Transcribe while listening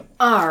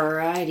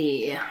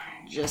Alrighty,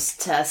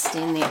 just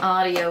testing the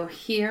audio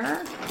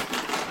here.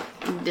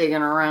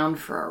 Digging around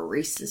for a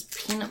Reese's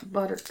peanut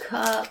butter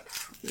cup.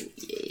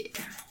 Yeah.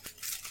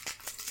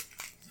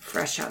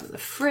 Fresh out of the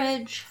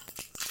fridge.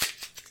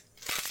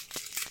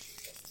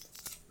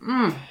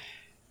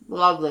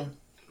 Lovely.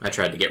 I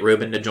tried to get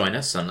Ruben to join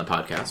us on the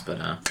podcast, but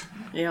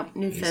yep,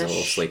 new he's fish. a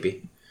little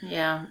sleepy.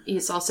 Yeah,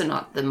 he's also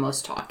not the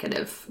most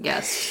talkative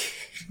guest.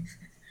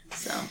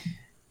 So,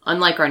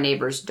 unlike our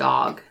neighbor's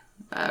dog,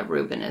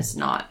 Ruben is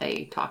not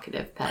a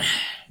talkative pet.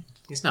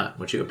 He's not,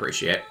 which you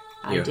appreciate.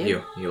 I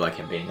do. You like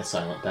him being a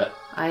silent pet.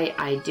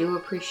 I do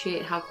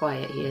appreciate how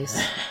quiet he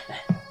is.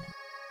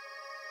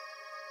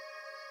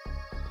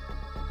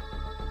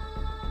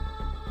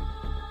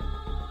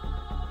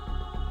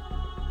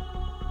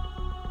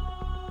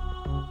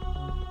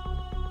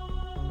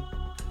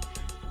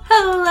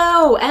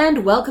 Hello,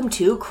 and welcome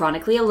to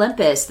Chronically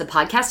Olympus, the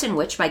podcast in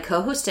which my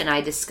co-host and I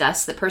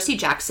discuss the Percy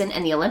Jackson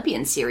and the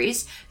Olympian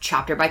series,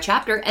 chapter by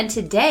chapter, and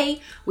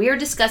today we are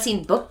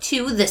discussing Book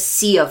 2, The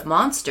Sea of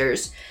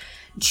Monsters,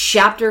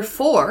 Chapter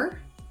 4,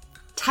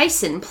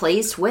 Tyson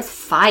Plays with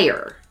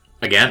Fire.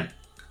 Again.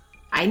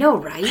 I know,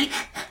 right?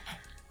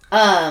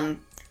 I'm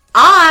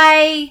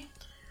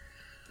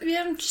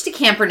just a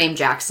camper named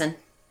Jackson.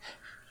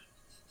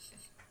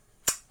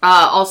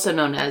 Also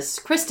known as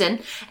Kristen.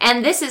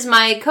 And this is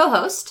my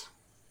co-host.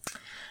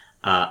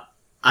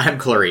 I'm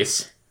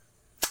Clarice.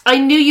 I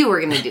knew you were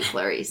going to do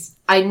Clarice.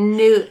 I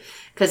knew,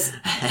 because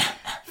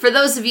for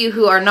those of you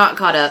who are not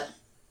caught up,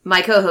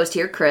 my co-host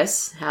here,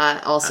 Chris,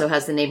 also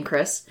has the name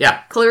Chris.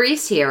 Yeah.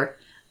 Clarice here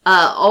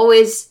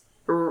always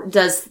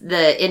does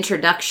the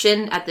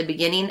introduction at the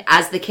beginning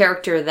as the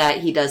character that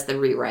he does the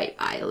rewrite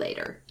by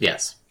later.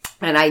 Yes.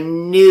 And I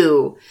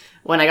knew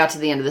when I got to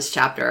the end of this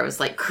chapter, I was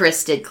like,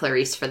 Chris did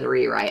Clarice for the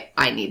rewrite.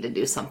 I need to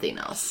do something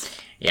else.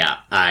 Yeah,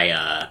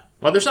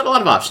 well, there's not a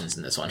lot of options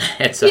in this one.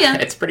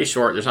 It's pretty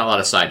short. There's not a lot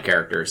of side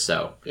characters,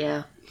 so.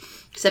 Yeah.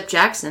 Except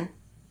Jackson.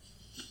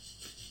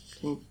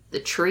 And the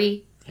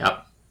tree.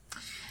 Yep.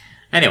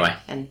 Anyway.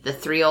 And the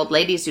three old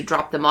ladies who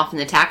drop them off in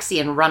the taxi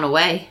and run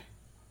away.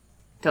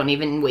 Don't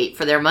even wait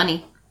for their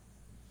money.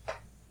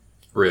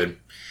 Rude.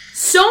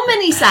 So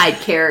many side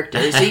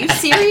characters. Are you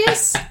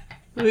serious?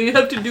 You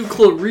have to do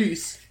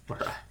Clarice. We're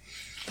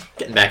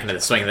getting back into the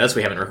swing of this.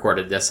 We haven't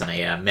recorded this in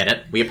a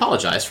minute. We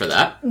apologize for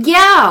that.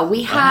 Yeah,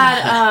 we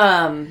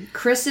had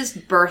Chris's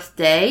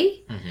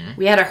birthday. Mm-hmm.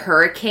 We had a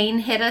hurricane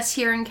hit us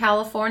here in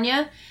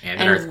California. And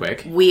an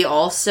earthquake. We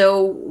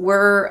also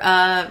were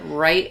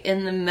right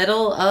in the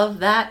middle of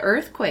that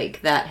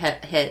earthquake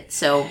that hit.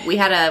 So we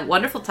had a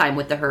wonderful time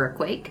with the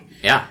hurricane.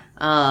 Yeah.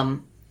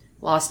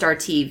 Lost our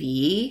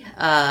TV.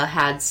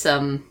 Had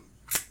some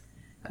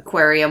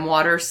aquarium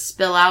water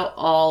spill out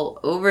all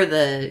over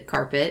the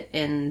carpet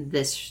in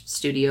this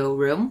studio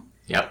room.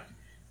 Yep.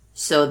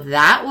 So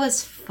that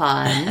was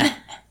fun.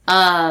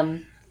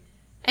 And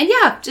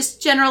yeah,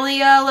 just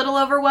generally a little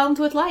overwhelmed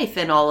with life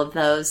and all of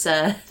those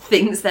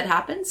things that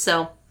happened.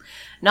 So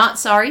not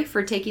sorry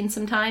for taking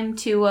some time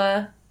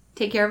to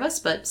take care of us,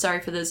 but sorry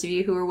for those of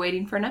you who were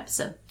waiting for an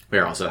episode. We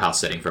were also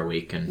house sitting for a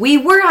week. We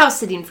were house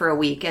sitting for a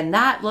week, and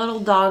that little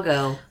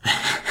doggo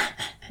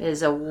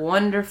is a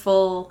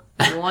wonderful,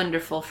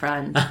 wonderful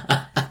friend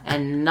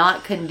and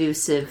not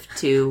conducive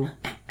to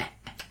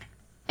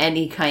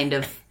any kind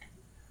of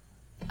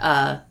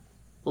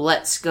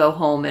let's go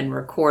home and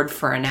record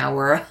for an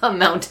hour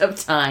amount of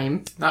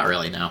time. Not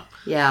really, no.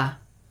 Yeah.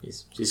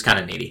 She's kind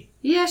of needy.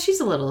 Yeah, she's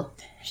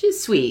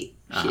sweet.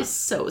 She's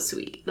so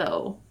sweet,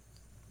 though.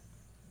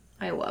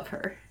 I love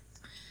her.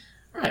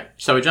 All right,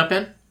 shall we jump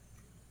in?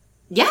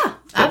 Yeah, cool.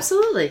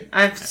 Absolutely.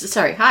 I'm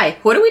sorry. Hi.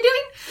 What are we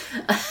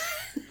doing?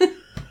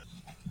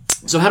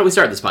 So how do we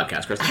start this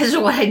podcast, Chris? That's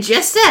what I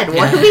just said.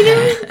 What are we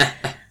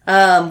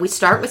doing? We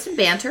start with some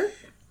banter.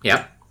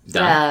 Yep.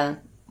 Done.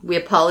 We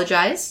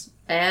apologize.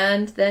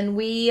 And then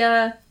we...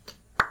 and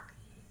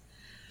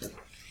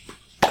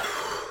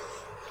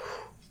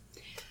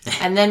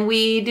then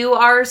we do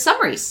our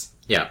summaries.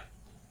 Yeah.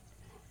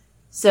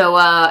 So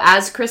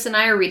as Chris and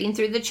I are reading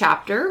through the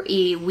chapter,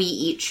 we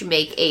each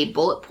make a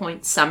bullet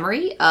point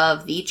summary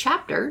of the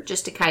chapter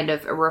just to kind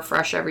of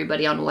refresh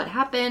everybody on what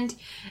happened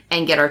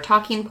and get our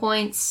talking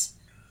points.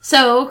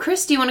 So,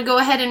 Chris, do you want to go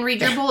ahead and read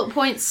your bullet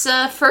points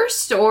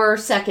first or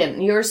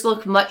second? Yours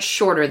look much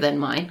shorter than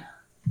mine.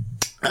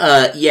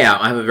 Yeah,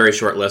 I have a very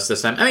short list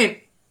this time. I mean,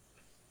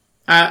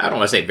 I don't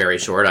want to say very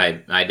short.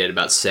 I did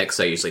about 6.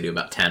 I usually do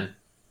about 10.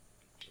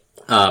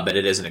 But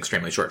it is an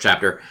extremely short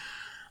chapter.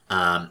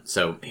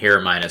 So here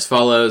are mine as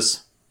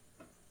follows.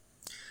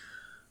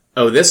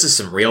 Oh, this is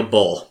some real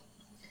bull.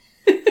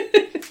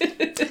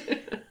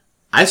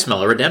 I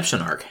smell a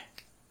redemption arc.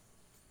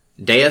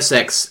 Deus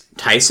Ex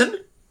Tyson?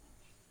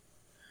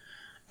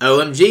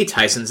 OMG,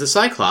 Tyson's a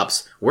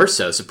Cyclops. We're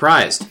so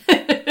surprised.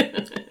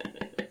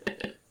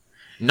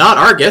 Not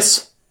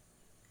Argus.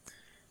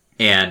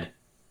 And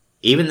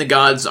even the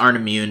gods aren't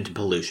immune to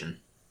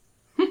pollution.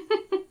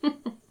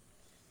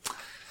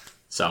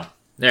 So,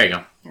 there you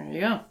go. There you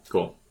go.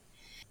 Cool.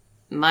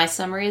 My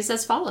summary is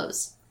as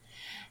follows.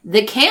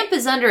 The camp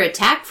is under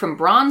attack from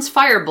bronze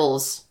fire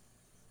bulls.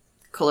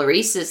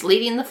 Clarice is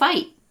leading the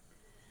fight.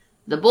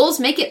 The bulls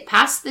make it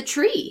past the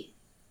tree.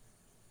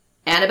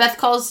 Annabeth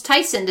calls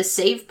Tyson to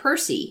save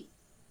Percy.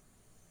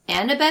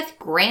 Annabeth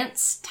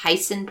grants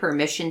Tyson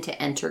permission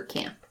to enter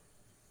camp.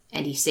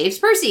 And he saves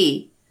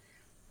Percy.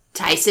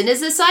 Tyson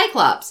is a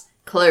Cyclops.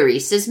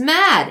 Clarice is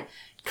mad.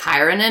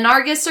 Chiron and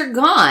Argus are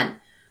gone.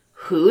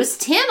 Who's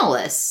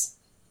Tantalus?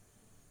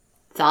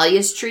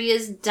 Thalia's tree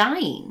is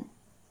dying.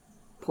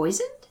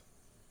 Poisoned?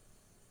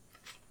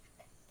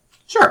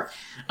 Sure.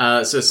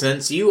 So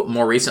since you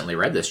more recently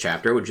read this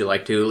chapter, would you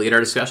like to lead our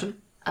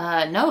discussion?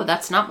 No,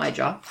 that's not my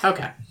job.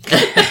 Okay.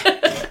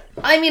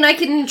 I mean, I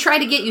can try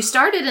to get you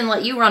started and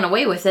let you run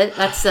away with it.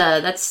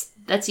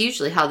 That's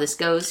usually how this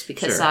goes,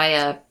 because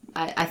sure.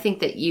 I think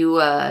that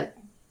you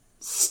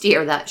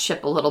steer that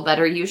ship a little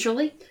better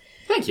usually.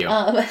 Thank you.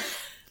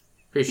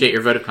 Appreciate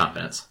your vote of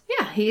confidence.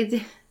 Yeah,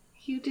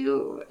 you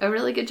do a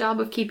really good job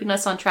of keeping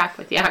us on track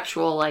with the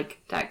actual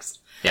text.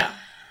 Yeah.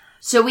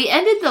 So we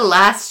ended the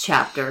last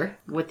chapter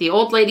with the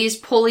old ladies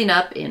pulling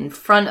up in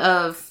front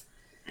of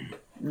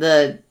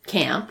the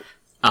camp.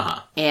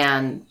 Uh-huh.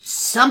 And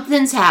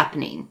something's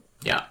happening.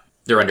 Yeah.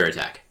 They're under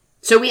attack.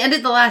 So we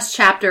ended the last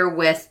chapter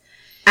with,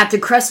 at the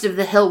crest of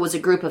the hill was a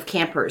group of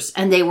campers,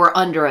 and they were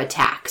under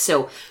attack.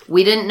 So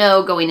we didn't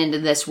know going into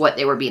this what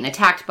they were being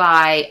attacked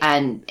by,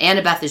 and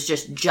Annabeth is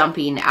just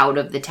jumping out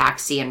of the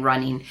taxi and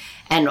running.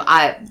 And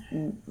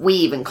we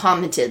even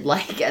commented,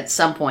 at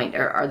some point,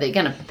 are they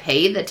going to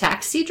pay the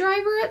taxi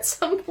driver at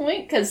some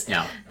point? Because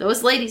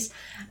those ladies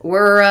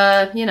were,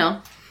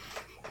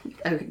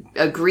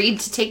 agreed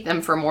to take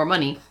them for more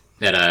money.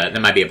 That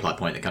might be a plot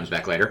point that comes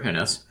back later. Who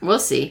knows? We'll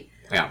see.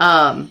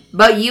 Yeah.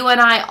 But you and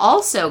I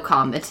also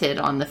commented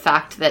on the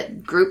fact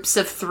that groups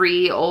of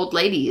 3 old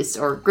ladies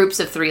or groups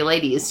of 3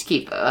 ladies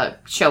keep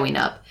showing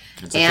up.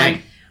 That's a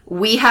thing.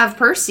 We have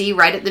Percy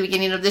right at the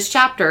beginning of this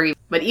chapter,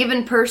 but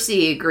even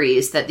Percy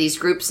agrees that these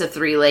groups of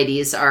 3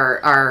 ladies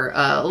are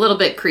a little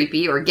bit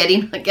creepy or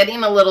getting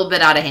a little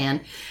bit out of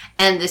hand.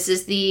 And this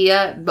is the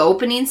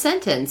opening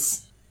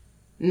sentence.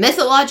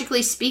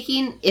 Mythologically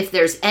speaking, if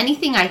there's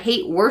anything I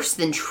hate worse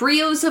than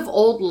trios of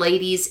old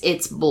ladies,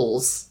 it's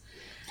bulls.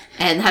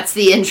 And that's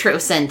the intro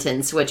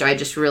sentence, which I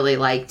just really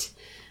liked,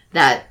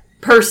 that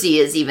Percy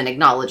is even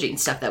acknowledging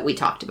stuff that we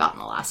talked about in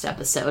the last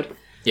episode.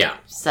 Yeah.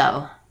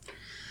 So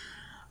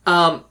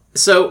I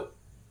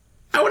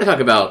want to talk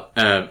about,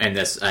 and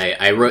this,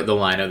 I wrote the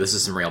line, this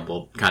is some real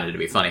bull, kind of to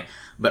be funny,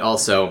 but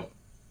also,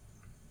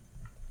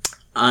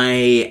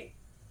 I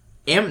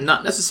am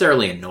not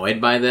necessarily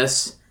annoyed by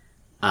this,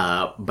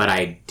 but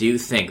I do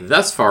think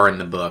thus far in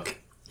the book,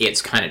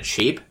 it's kind of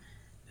cheap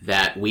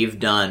that we've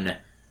done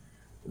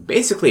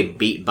basically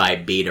beat by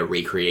beat a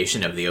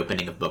recreation of the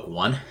opening of book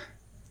 1,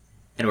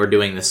 and we're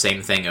doing the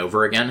same thing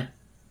over again.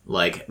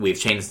 We've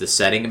changed the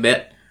setting a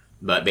bit,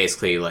 but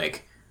basically,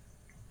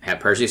 have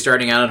Percy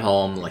starting out at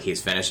home,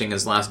 he's finishing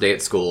his last day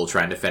at school,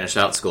 trying to finish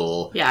out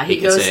school. Yeah, he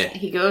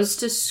goes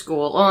to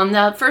school. Well, and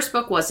the first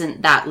book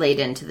wasn't that late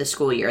into the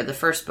school year. The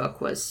first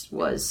book was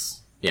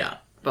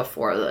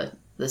before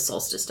the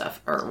solstice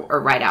stuff,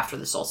 or right after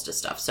the solstice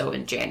stuff, so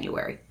in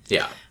January.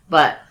 Yeah.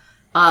 But,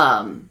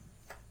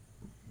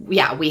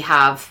 we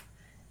have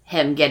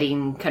him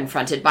getting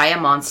confronted by a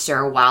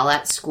monster while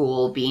at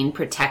school, being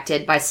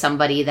protected by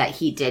somebody that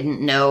he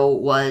didn't know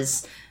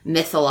was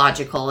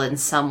mythological in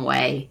some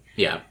way.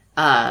 Yeah.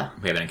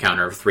 We have an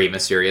encounter of 3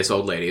 mysterious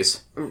old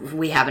ladies.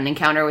 We have an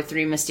encounter with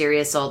 3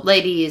 mysterious old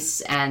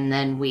ladies, and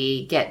then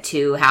we get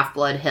to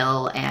Half-Blood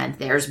Hill, and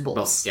there's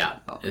bulls.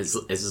 Well, yeah. This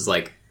is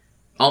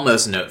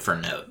almost note for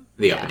note,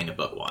 the opening of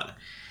book 1.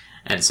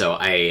 And so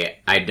I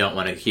don't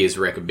want to accuse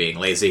Rick of being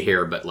lazy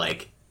here, but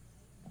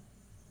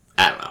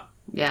I don't know.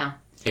 Yeah.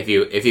 If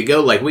you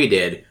go like we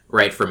did,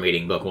 right from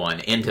reading book 1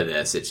 into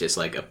this, it's just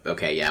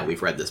okay, yeah,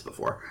 we've read this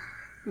before.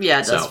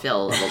 Yeah, it does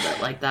feel a little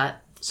bit like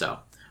that. So,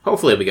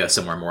 hopefully we go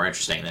somewhere more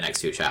interesting in the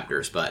next 2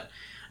 chapters, but,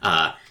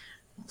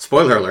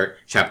 spoiler alert,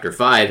 chapter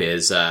 5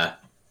 is,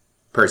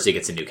 Percy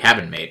gets a new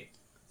cabin mate.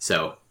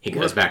 So, he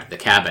goes back to the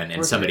cabin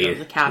and somebody...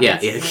 The cabin.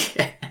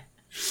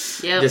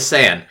 Yeah. Just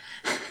saying.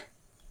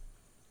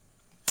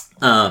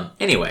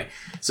 Anyway,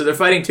 so they're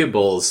fighting 2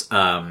 bulls.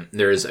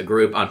 There's a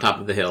group on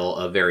top of the hill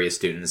of various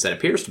students that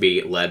appears to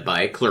be led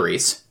by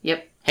Clarice.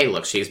 Yep. Hey,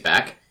 look, she's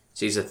back.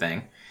 She's a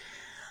thing.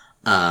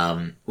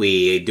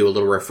 We do a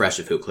little refresh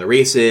of who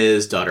Clarice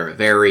is, daughter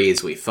of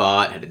Ares. We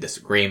fought, had a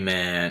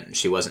disagreement.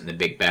 She wasn't the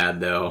big bad,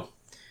 though.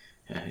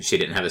 She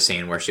didn't have a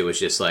scene where she was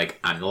just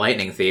I'm the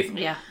lightning thief.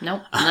 Yeah,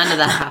 nope. None of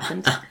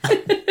that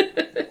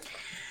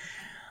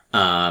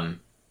happened.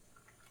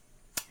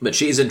 But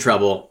she's in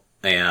trouble,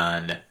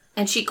 and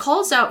she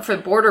calls out for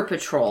border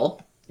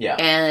patrol. Yeah.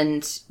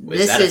 And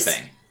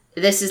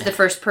this is the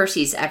first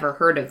Percy's ever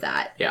heard of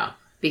that. Yeah.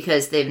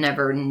 Because they've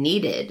never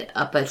needed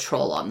a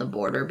patrol on the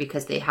border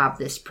because they have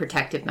this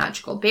protective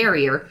magical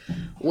barrier,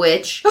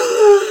 which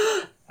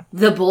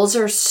the bulls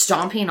are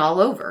stomping all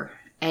over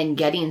and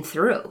getting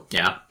through.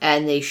 Yeah.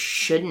 And they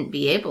shouldn't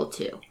be able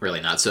to.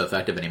 Really not so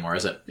effective anymore,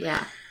 is it?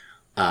 Yeah.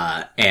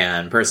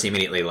 And Percy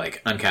immediately,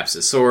 like, uncaps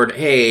his sword.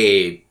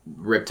 Hey,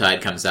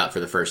 Riptide comes out for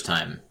the first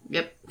time.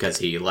 Yep. Because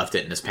he left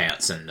it in his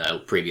pants in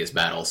the previous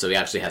battle. So he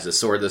actually has his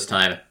sword this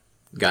time.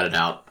 Got it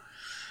out.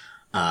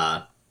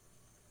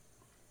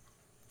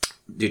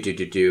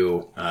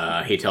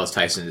 He tells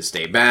Tyson to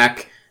stay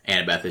back.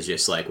 Annabeth is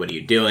just like, what are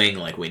you doing?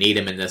 Like, we need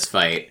him in this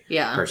fight.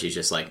 Yeah. Percy's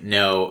just like,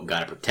 no,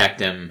 gotta protect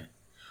him.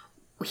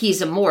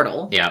 He's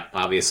immortal. Yeah,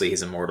 obviously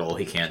he's immortal.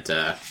 He can't,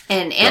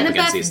 And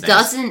Annabeth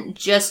doesn't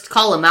just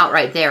call him out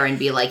right there and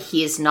be like,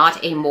 he is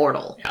not a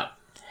mortal. Yeah.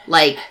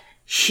 Like,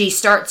 she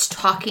starts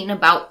talking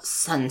about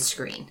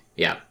sunscreen.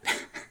 Yeah.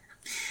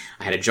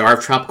 I had a jar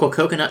of tropical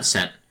coconut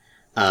scent.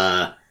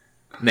 Medea's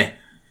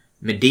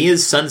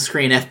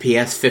sunscreen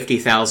FPS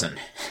 50,000.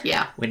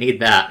 Yeah. We need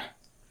that.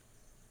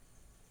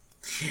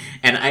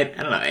 And I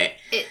don't know.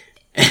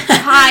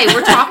 Hi,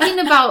 we're talking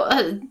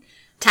about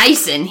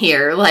Tyson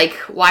here. Like,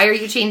 why are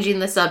you changing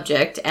the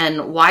subject?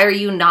 And why are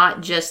you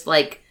not just,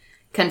 like,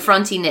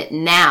 confronting it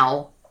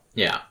now?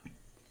 Yeah.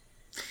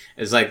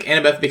 It's like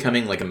Annabeth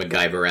becoming like a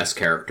MacGyver-esque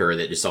character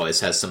that just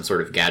always has some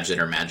sort of gadget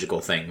or magical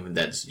thing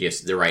that's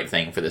just the right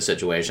thing for the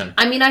situation.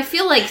 I mean, I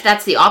feel like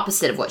that's the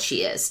opposite of what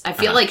she is. I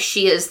feel like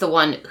she is the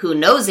one who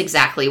knows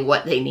exactly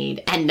what they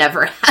need and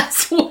never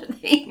has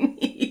what they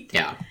need.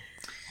 Yeah.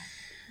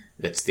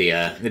 That's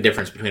the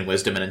difference between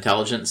wisdom and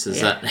intelligence,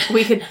 is that...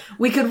 We could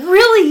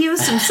really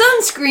use some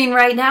sunscreen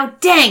right now.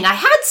 Dang, I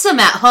had some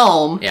at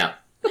home. Yeah.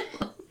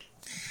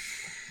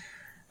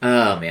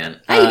 Oh,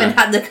 man. I even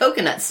had the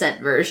coconut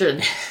scent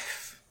version.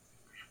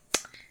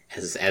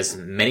 As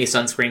many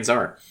sunscreens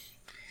are.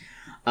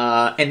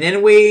 And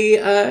then we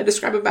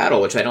describe a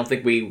battle, which I don't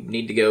think we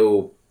need to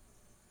go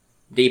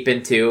deep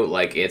into.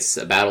 Like, it's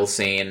a battle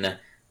scene.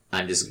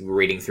 I'm just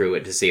reading through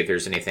it to see if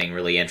there's anything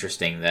really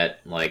interesting that,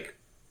 like...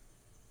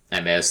 I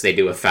miss. They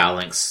do a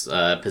phalanx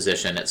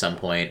position at some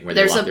point where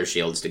they lock their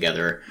shields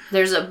together.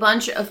 There's a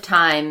bunch of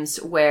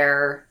times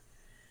where...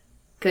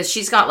 Because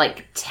she's got,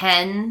 like,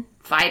 10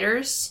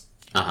 fighters.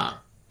 Uh-huh.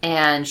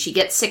 And she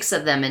gets 6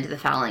 of them into the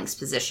phalanx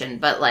position.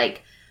 But,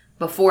 like,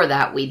 before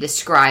that, we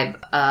describe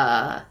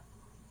the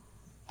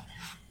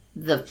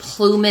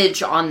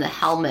plumage on the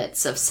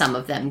helmets of some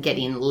of them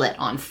getting lit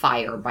on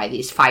fire by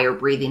these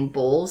fire-breathing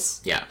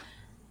bulls. Yeah.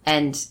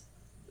 And...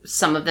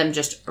 some of them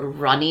just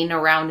running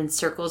around in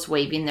circles,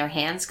 waving their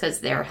hands because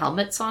their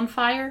helmet's on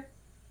fire.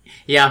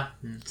 Yeah,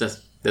 it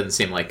just doesn't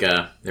seem like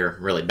they're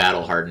really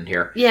battle-hardened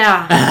here.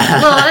 Yeah.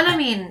 Well, and I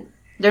mean,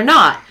 they're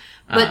not.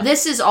 But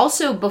this is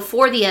also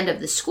before the end of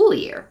the school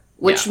year,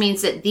 which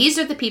means that these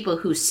are the people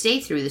who stay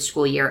through the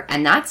school year,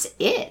 and that's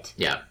it.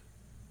 Yeah.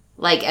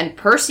 Like, and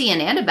Percy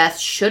and Annabeth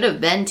should have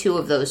been 2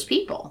 of those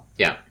people.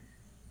 Yeah.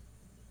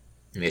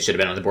 And they should have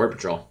been on the board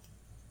patrol.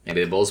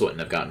 Maybe the bulls wouldn't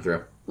have gotten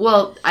through.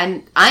 Well,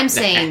 I'm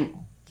saying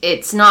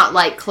it's not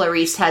like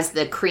Clarice has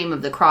the cream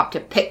of the crop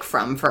to pick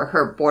from for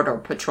her border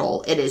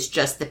patrol. It is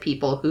just the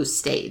people who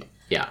stayed.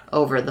 Yeah.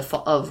 Over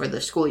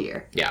the school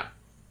year. Yeah.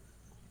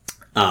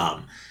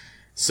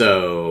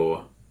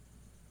 So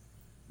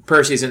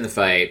Percy's in the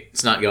fight.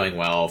 It's not going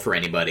well for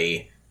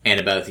anybody.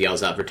 Annabeth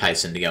yells out for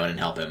Tyson to go in and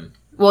help him.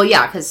 Well,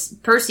 yeah, because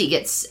Percy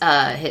gets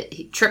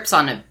he trips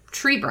on a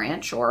tree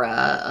branch or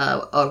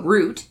a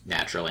root.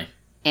 Naturally.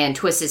 And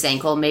twists his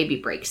ankle, maybe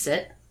breaks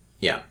it.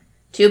 Yeah.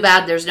 Too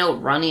bad there's no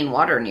running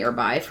water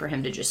nearby for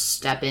him to just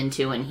step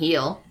into and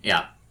heal.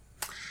 Yeah.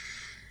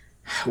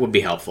 Would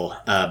be helpful.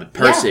 But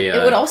Percy... Yeah,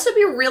 it would also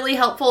be really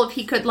helpful if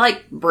he could,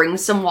 like, bring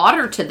some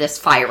water to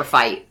this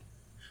firefight.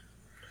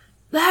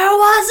 There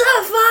was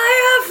a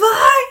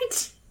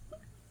firefight!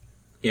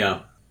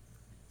 Yeah.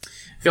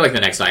 I feel like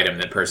the next item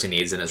that Percy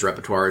needs in his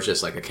repertoire is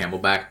just, like, a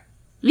camelback.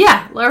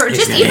 Yeah, or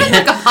just even,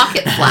 like, a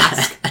pocket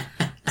flask.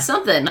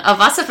 Something. A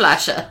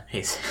Wasserflasche.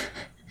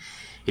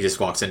 He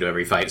just walks into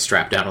every fight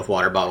strapped down with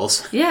water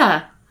bottles.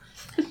 Yeah.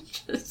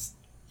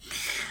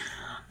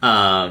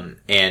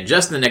 And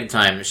just in the nick of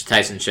time,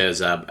 Tyson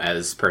shows up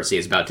as Percy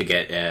is about to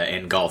get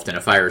engulfed in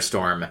a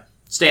firestorm,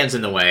 stands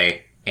in the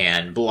way,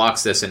 and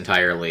blocks this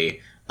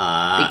entirely.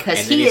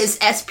 Because he is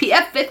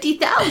SPF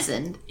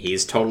 50,000.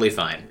 He's totally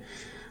fine.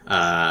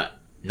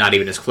 Not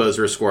even his clothes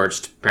were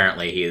scorched.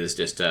 Apparently he is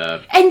just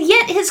and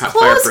yet his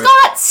clothes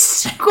got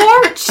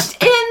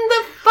scorched in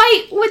the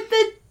fight with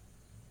the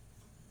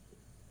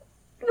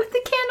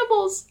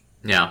cannibals.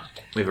 Yeah,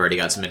 we've already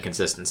got some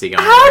inconsistency going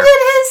on How here. did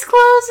his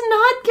clothes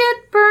not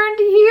get burned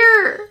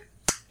here?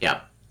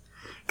 Yeah.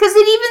 Because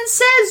it even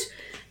says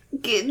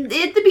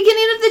at the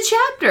beginning of the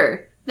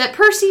chapter that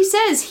Percy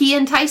says he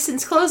and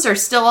Tyson's clothes are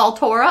still all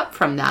tore up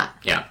from that.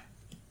 Yeah.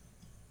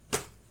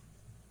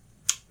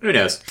 Who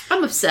knows?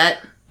 I'm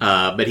upset.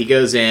 But he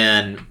goes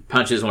in,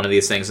 punches one of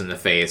these things in the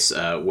face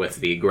with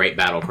the great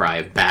battle cry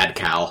of "Bad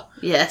cow."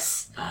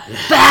 Yes.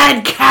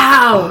 Bad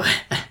cow!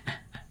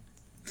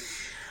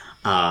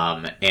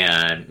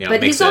 And, you know,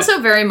 but he's also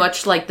very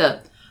much like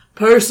the,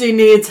 Percy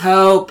needs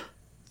help.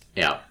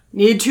 Yeah.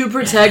 Need to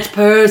protect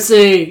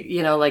Percy.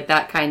 You know, like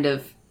that kind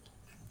of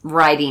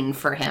writing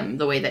for him,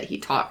 the way that he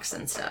talks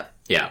and stuff.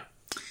 Yeah.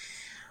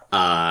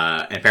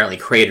 And apparently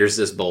craters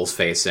this bull's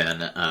face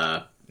in,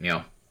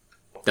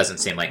 Doesn't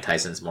seem like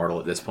Tyson's mortal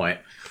at this point.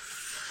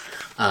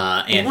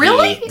 And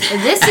really?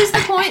 This is the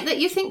point that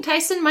you think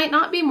Tyson might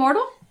not be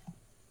mortal?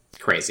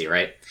 Crazy,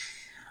 right?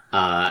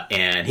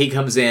 And he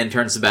comes in,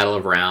 turns the battle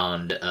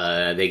around.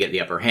 They get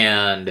the upper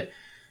hand.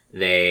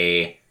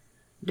 They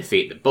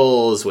defeat the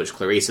bulls, which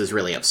Clarice is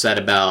really upset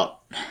about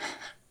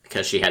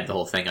because she had the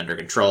whole thing under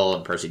control,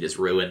 and Percy just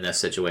ruined this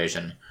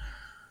situation.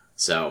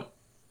 So,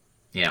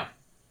 yeah.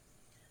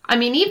 I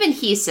mean, even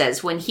he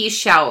says when he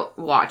shouted,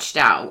 watch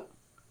out,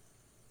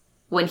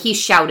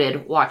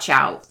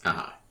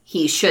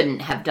 he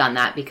shouldn't have done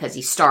that because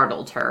he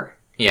startled her.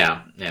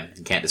 Yeah,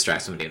 you can't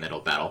distract somebody in the middle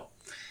of battle.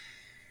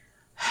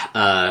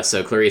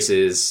 So Clarice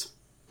is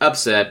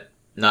upset,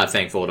 not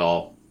thankful at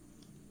all,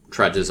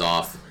 trudges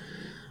off.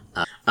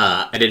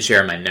 I did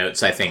share in my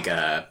notes, I think,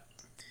 I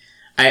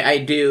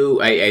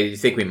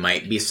think we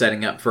might be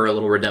setting up for a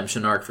little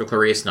redemption arc for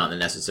Clarice, not that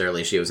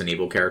necessarily she was an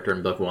evil character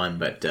in book 1,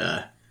 but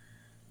I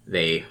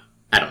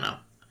don't know.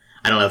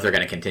 I don't know if they're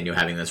going to continue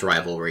having this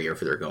rivalry or if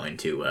they're going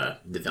to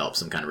develop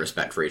some kind of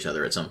respect for each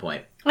other at some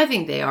point. I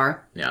think they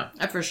are. Yeah.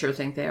 I for sure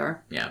think they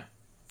are. Yeah.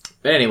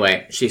 But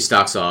anyway, she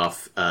stalks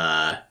off.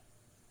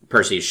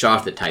 Percy's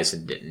shocked that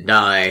Tyson didn't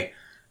die.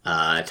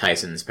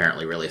 Tyson's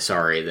apparently really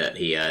sorry that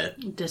he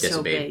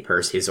disobeyed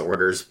Percy's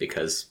orders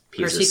because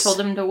Percy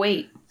told him to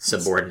wait.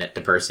 Subordinate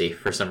to Percy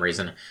for some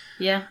reason.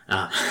 Yeah.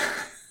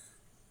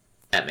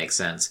 That makes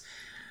sense.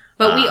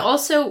 But we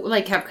also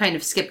have kind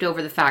of skipped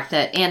over the fact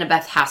that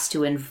Annabeth has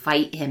to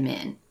invite him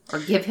in or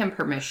give him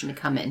permission to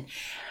come in.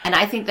 And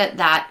I think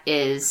that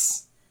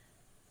is...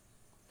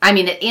 I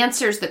mean, it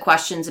answers the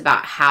questions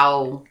about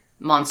how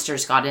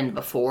monsters got in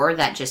before,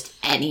 that just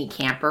any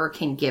camper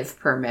can give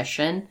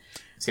permission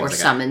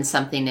summon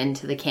something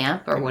into the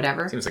camp or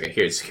whatever. Seems like a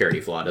huge security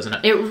flaw, doesn't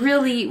it? It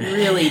really,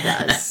 really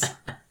does.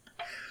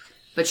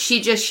 But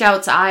she just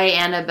shouts, I,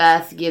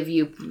 Annabeth, give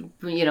you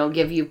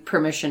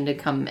permission to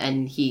come,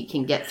 and he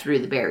can get through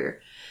the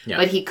barrier. Yeah.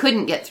 But he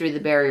couldn't get through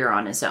the barrier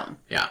on his own.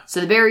 Yeah.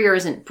 So the barrier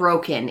isn't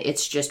broken,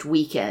 it's just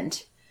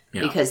weakened.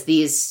 Yeah. Because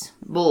these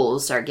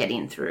bulls are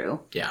getting through.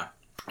 Yeah.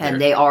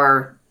 And they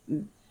are,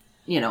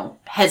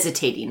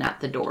 hesitating at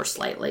the door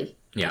slightly.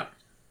 Yeah.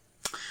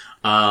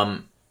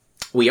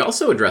 We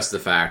also addressed the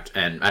fact,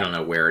 and I don't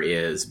know where it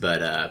is,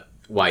 but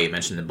why you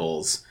mentioned the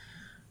bulls,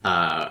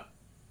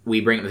 we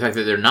bring up the fact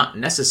that they're not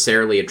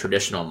necessarily a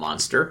traditional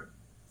monster.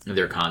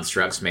 They're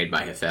constructs made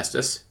by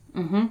Hephaestus.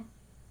 Mm-hmm.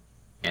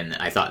 And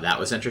I thought that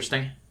was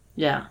interesting.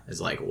 Yeah.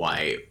 It's like,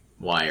 why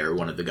are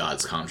one of the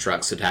gods'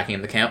 constructs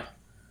attacking the camp?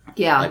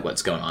 Yeah. Like,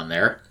 what's going on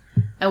there?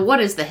 And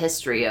what is the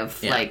history of,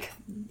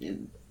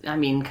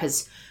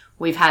 because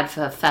we've had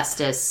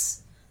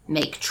Hephaestus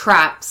make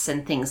traps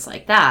and things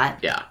like that.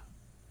 Yeah.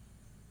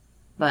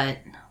 But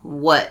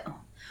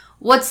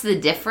what's the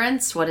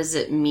difference? What does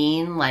it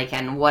mean?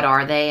 And what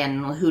are they?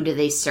 And who do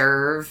they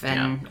serve?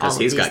 And because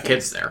he's got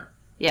kids there.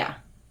 Yeah.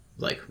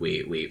 Like,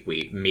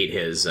 we meet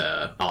his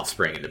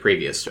offspring in the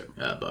previous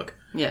book.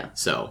 Yeah.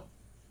 So,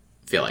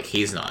 I feel like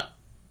he's not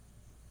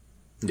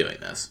doing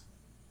this.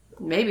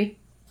 Maybe.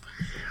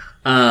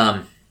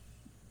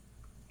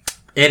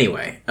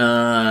 Anyway,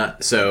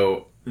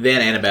 so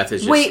then Annabeth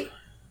is just... Wait,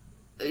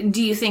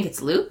 do you think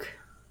it's Luke?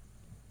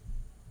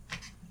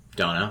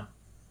 Don't know.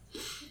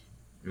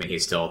 I mean,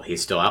 he's still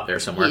out there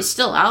somewhere. He's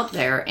still out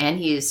there, and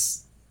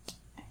he's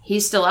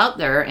still out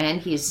there, and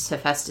he's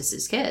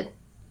Hephaestus' kid.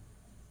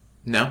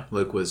 No,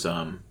 Luke was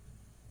Hermes.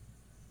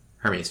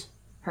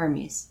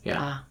 Hermes. Yeah.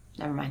 Ah,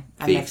 never mind.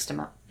 I Thief. mixed him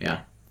up.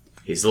 Yeah.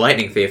 He's the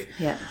lightning thief.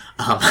 Yeah.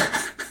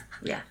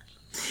 Yeah.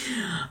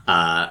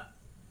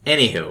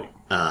 Anywho,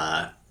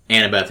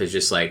 Annabeth is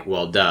just like,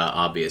 well, duh,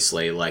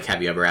 obviously. Like,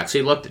 have you ever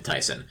actually looked at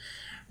Tyson?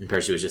 And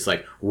Percy was just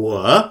like,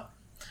 what?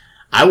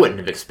 I wouldn't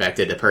have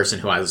expected a person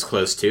who I was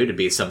close to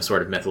be some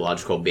sort of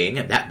mythological being.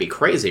 That'd be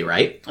crazy,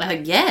 right?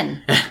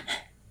 Again.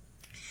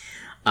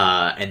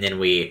 And then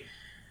we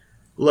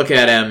look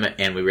at him,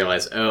 and we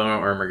realize, oh,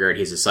 Ermengarde,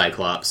 he's a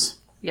Cyclops.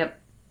 Yep.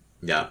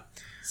 Yeah.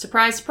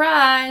 Surprise,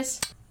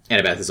 surprise.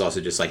 Annabeth is also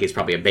just like, he's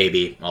probably a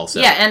baby, also.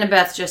 Yeah,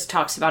 Annabeth just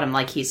talks about him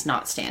like he's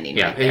not standing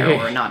right there,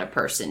 or not a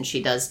person.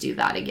 She does do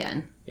that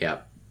again. Yeah.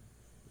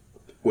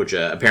 Which,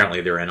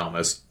 apparently they're in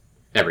almost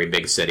every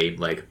big city,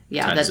 like...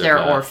 Yeah, that they're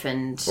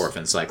orphan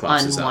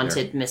Cyclopses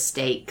unwanted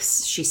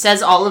mistakes. She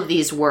says all of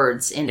these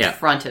words in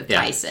front of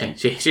Tyson.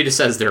 She just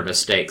says they're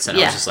mistakes, and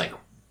I was just like,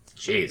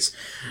 jeez.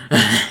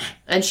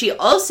 And she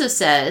also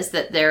says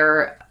that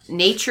they're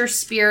nature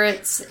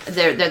spirits,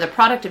 they're the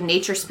product of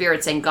nature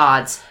spirits and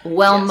gods.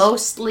 Well,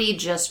 mostly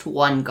just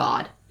one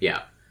god.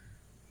 Yeah.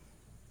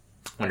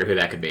 Wonder who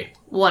that could be.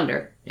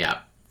 Wonder. Yeah.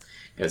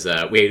 Because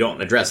we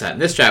don't address that in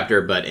this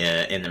chapter, but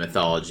in the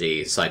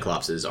mythology,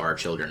 Cyclopses are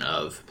children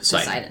of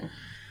Poseidon.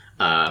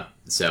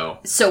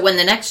 So when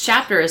the next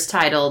chapter is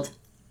titled...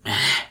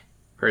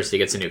 Percy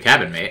gets a new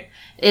cabin mate.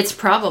 It's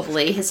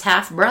probably his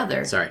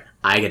half-brother. Sorry,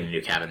 I get a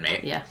new cabin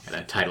mate. Yeah.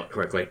 Gotta title it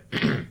quickly.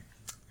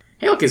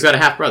 Hey, look, he's got a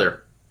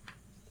half-brother.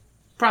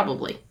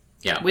 Probably.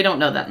 Yeah. We don't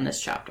know that in this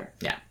chapter.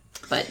 Yeah.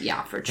 But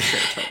yeah, for sure,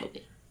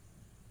 totally.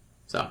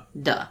 So.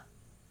 Duh.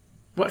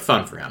 What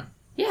fun for him.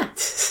 Yeah.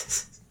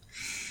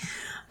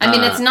 I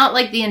mean, it's not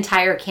like the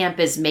entire camp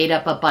is made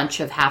up a bunch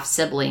of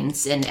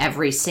half-siblings in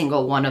every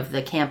single one of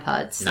the camp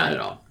huts. Not at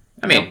all.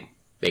 I mean,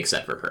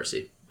 except for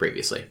Percy,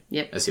 previously.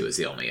 Yep. As he was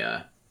the only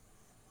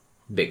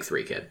big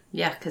 3 kid.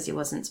 Yeah, because he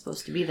wasn't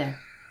supposed to be there.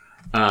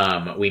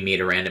 We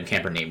meet a random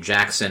camper named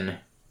Jackson.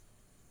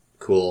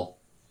 Cool.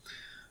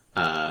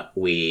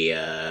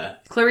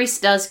 Clarice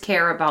does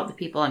care about the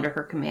people under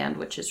her command,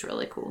 which is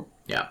really cool.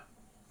 Yeah.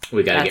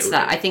 We gotta get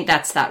that. I think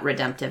that's that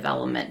redemptive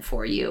element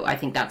for you. I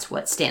think that's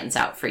what stands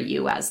out for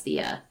you as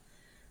the...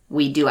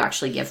 we do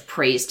actually give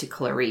praise to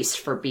Clarice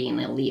for being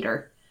a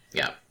leader.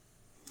 Yeah.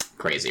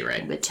 Crazy,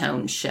 right? The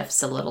tone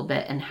shifts a little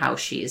bit in how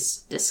she's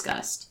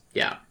discussed.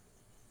 Yeah.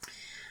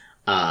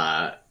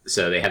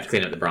 So they have to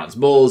clean up the bronze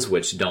bulls,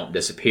 which don't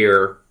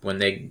disappear when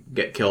they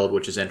get killed,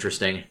 which is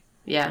interesting.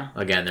 Yeah.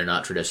 Again, they're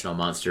not traditional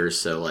monsters,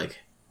 so, like...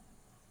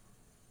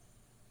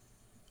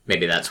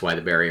 Maybe that's why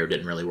the barrier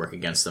didn't really work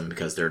against them,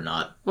 because they're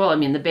not... Well, I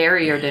mean, the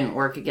barrier didn't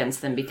work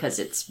against them because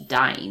it's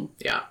dying.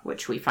 Yeah.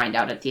 Which we find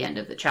out at the end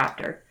of the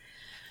chapter.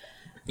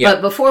 Yeah.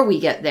 But before we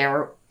get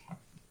there,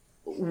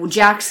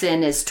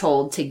 Jackson is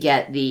told to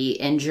get the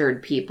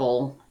injured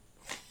people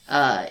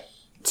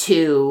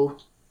to...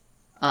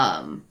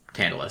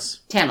 Tantalus.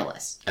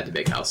 At the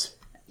big house.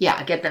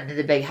 Yeah, get them to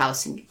the big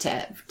house and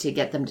to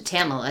get them to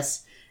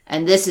Tantalus.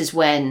 And this is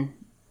when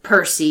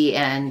Percy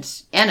and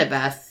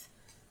Annabeth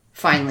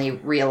finally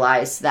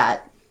realize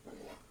that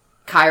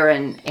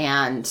Chiron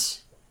and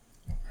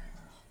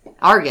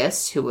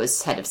Argus, who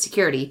was head of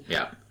security,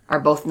 are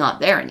both not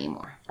there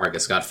anymore.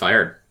 Argus got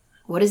fired.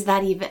 What is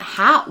that even?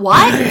 How?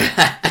 What?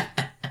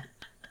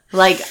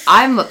 Like,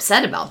 I'm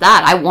upset about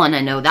that. I want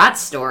to know that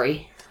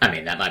story. I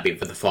mean, that might be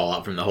for the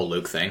fallout from the whole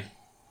Luke thing.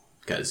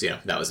 Because,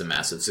 that was a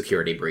massive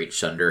security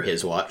breach under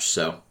his watch,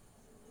 so...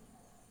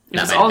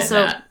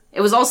 It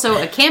was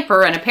also a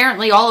camper, and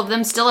apparently all of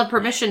them still have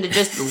permission to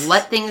just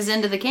let things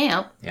into the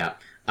camp. Yeah.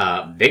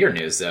 Bigger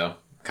news, though.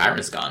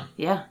 Chiron's gone.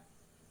 Yeah.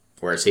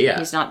 Where's he at?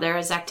 He's not there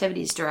as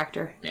activities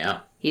director.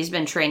 Yeah. He's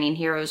been training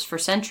heroes for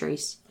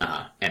centuries.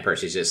 And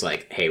Percy's just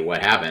like, hey,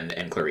 what happened?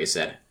 And Clarice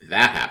said,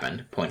 that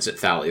happened. Points at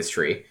Thalia's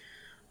tree.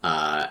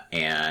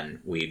 And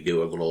we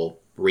do a little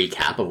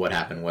recap of what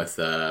happened with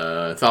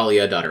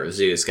Thalia, daughter of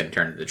Zeus, getting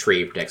turned into the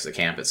tree, protects the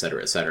camp,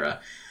 etc., etc.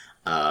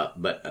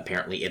 But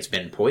apparently it's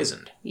been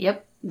poisoned.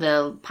 Yep.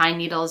 The pine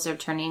needles are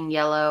turning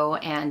yellow,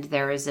 and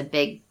there is a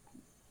big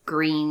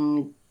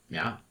green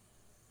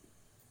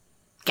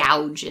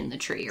gouge in the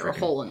tree, or a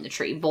hole in the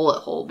tree. Bullet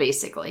hole,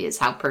 basically, is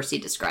how Percy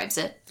describes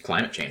it.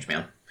 Climate change,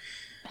 man.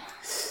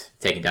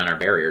 Taking down our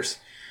barriers.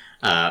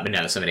 But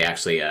no, somebody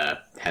actually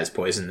has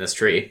poisoned this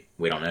tree.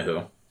 We don't know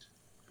who.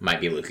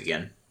 Might be Luke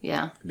again.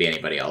 Yeah. Could be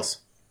anybody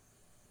else.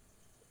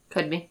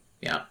 Could be.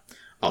 Yeah.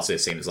 Also, it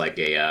seems like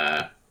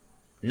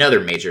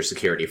another major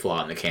security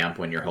flaw in the camp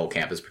when your whole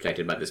camp is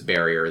protected by this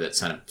barrier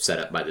that's set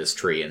up by this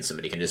tree, and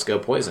somebody can just go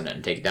poison it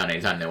and take it down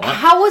anytime they want.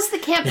 How was the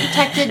camp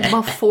protected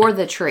before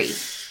the tree?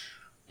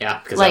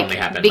 Yeah, because that only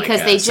happened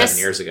 7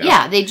 years ago.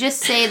 Yeah, they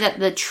just say that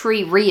the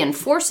tree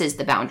reinforces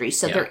the boundary,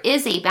 so there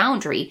is a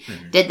boundary.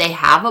 Mm-hmm. Did they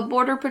have a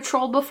border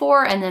patrol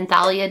before, and then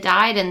Thalia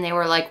died, and they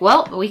were like,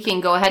 well, we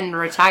can go ahead and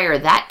retire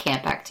that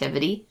camp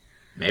activity?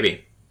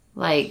 Maybe.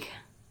 Like...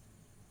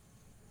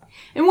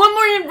 And one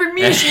more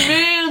information,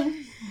 man!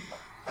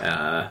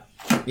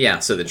 Yeah,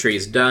 so the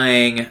tree's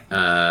dying,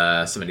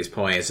 somebody's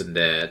poisoned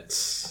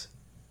it.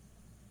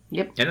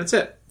 Yep. And that's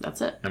it.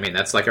 That's it. I mean,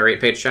 that's like our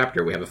 8-page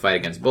chapter. We have a fight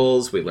against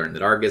bulls, we learn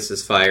that Argus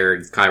is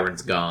fired,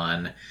 Chiron's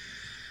gone,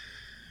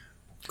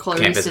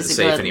 Clarice camp isn't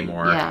safe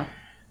anymore. Yeah.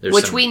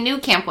 We knew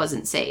camp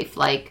wasn't safe,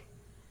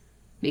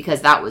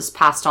 because that was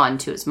passed on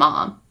to his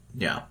mom.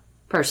 Yeah.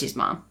 Percy's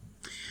mom.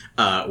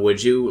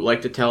 Would you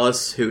like to tell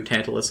us who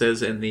Tantalus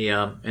is in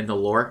the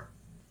lore?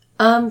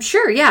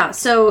 Sure, yeah.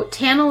 So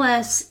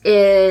Tantalus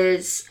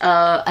is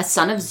a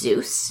son of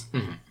Zeus.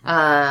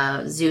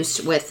 Mm-hmm.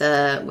 Zeus with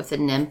a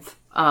nymph.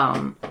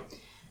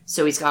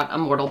 So he's got a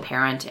mortal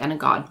parent and a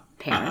god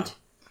parent.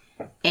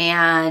 Uh-huh.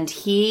 And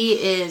he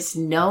is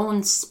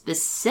known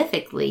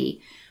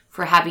specifically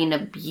for having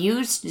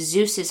abused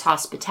Zeus's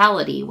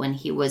hospitality when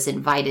he was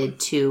invited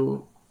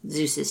to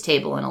Zeus's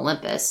table in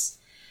Olympus,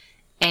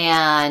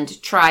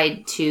 and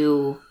tried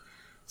to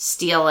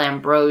steal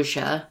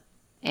ambrosia,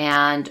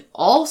 and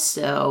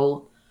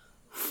also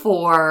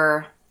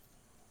for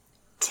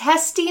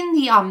testing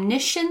the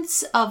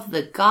omniscience of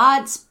the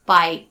gods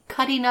by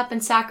cutting up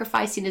and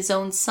sacrificing his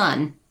own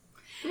son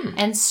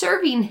and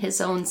serving his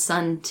own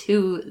son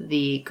to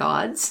the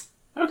gods.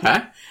 Okay.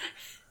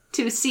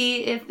 To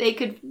see if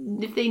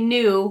they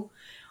knew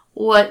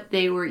what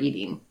they were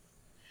eating.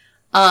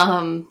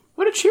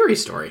 What a cheery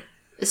story.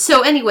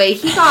 So anyway,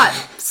 he got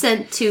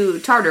sent to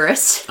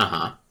Tartarus.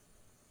 Uh-huh.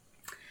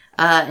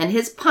 And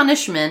his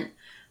punishment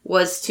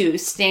was to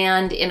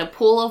stand in a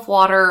pool of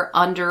water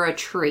under a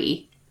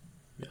tree.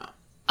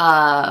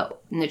 Yeah.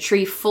 And the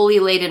tree fully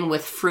laden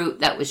with fruit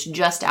that was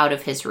just out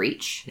of his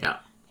reach. Yeah.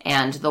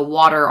 And the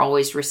water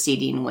always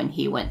receding when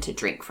he went to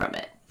drink from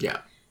it. Yeah.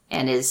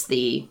 And is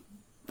the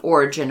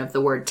origin of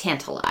the word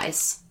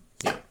tantalize.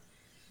 Yeah.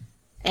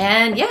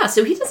 And yeah,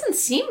 so he doesn't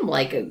seem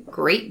like a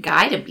great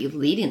guy to be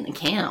leading the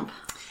camp.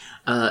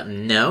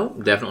 No,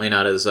 definitely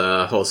not as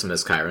wholesome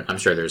as Chiron. I'm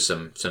sure there's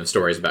some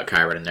stories about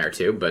Chiron in there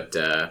too, but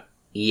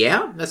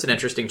yeah, that's an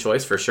interesting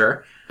choice for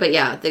sure. But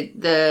yeah,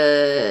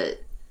 the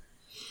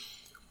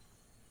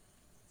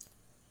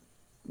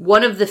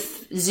one of the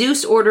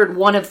Zeus ordered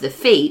one of the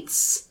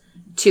Fates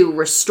to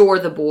restore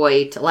the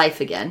boy to life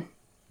again.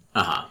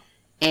 Uh-huh.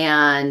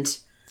 And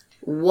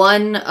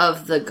one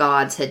of the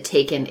gods had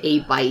taken a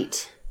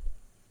bite.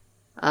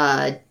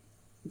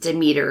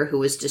 Demeter, who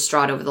was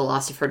distraught over the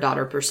loss of her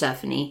daughter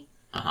Persephone.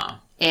 Uh-huh.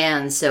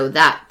 And so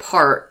that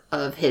part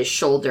of his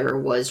shoulder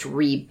was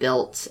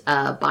rebuilt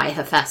by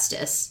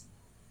Hephaestus.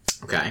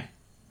 Okay.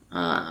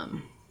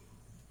 And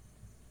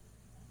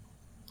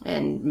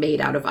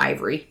made out of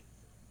ivory.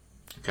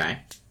 Okay.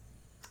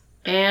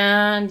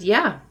 And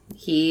yeah,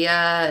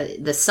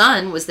 the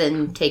son was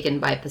then taken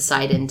by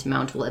Poseidon to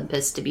Mount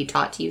Olympus to be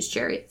taught to use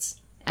chariots.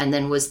 And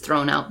then was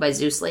thrown out by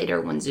Zeus later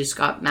when Zeus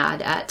got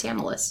mad at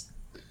Tantalus.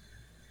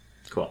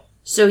 Cool.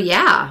 So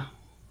yeah.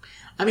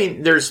 I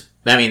mean,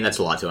 that's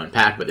a lot to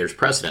unpack, but there's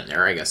precedent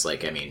there. I guess,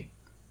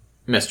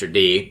 Mr.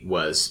 D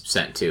was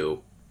sent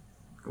to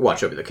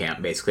watch over the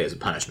camp, basically as a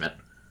punishment.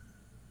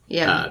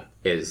 Yeah.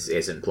 Is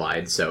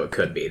implied, so it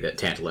could be that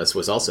Tantalus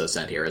was also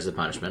sent here as a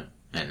punishment,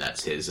 and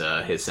that's his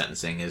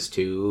sentencing is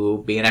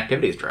to be an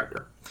activities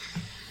director.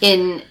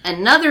 In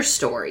another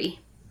story,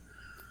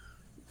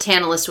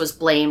 Tantalus was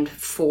blamed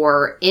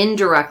for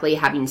indirectly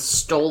having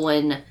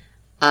stolen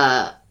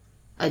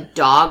a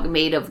dog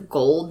made of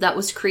gold that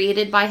was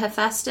created by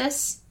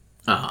Hephaestus.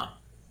 Uh-huh.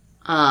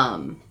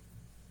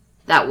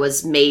 That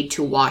was made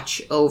to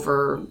watch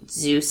over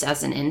Zeus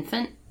as an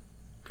infant.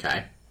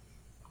 Okay.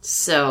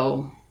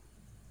 So,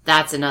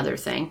 that's another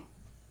thing.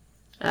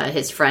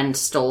 His friend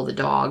stole the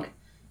dog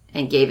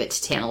and gave it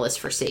to Tantalus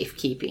for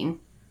safekeeping.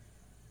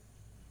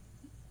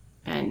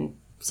 And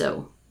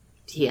so,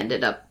 he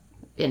ended up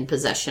in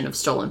possession of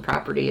stolen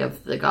property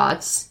of the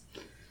gods.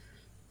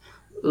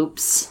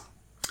 Oops.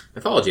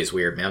 Mythology is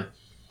weird, man.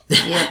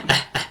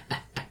 Yeah.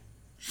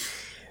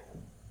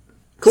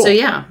 Cool. So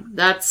yeah,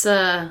 that's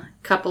a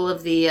couple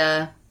of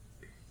the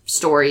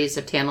stories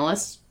of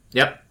Tantalus.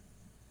 Yep.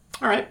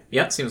 All right.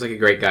 Yeah, seems like a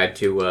great guide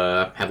to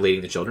have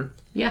leading the children.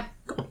 Yeah.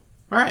 Cool.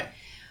 All right.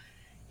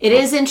 It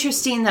is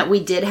interesting that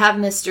we did have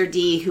Mr.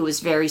 D, who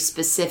was very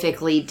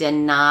specifically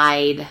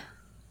denied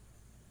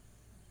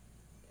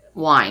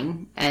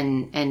wine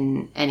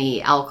and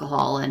any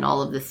alcohol and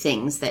all of the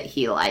things that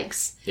he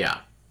likes.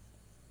 Yeah.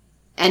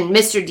 And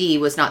Mr. D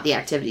was not the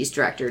activities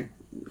director.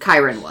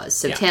 Chiron was.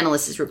 So yeah.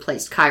 Tantalus has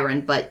replaced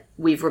Chiron, but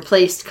we've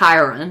replaced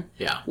Chiron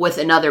with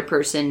another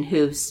person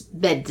who's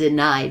been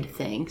denied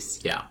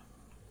things. Yeah.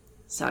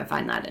 So I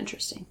find that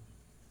interesting.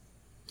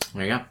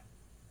 There you go.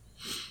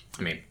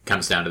 I mean, it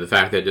comes down to the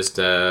fact that just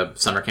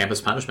summer camp is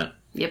punishment.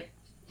 Yep.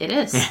 It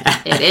is.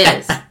 It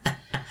is.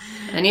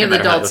 Any of the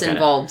adults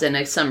involved in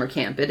a summer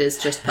camp, it is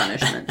just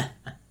punishment.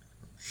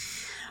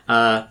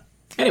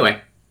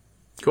 Anyway.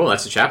 Cool,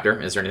 that's the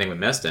chapter. Is there anything we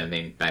missed? I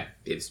mean,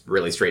 it's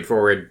really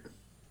straightforward.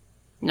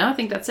 No, I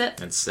think that's it.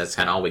 That's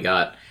kind of all we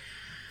got.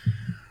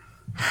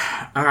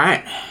 All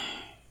right.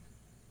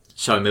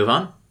 Shall we move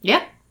on?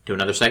 Yeah. To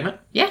another segment?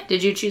 Yeah.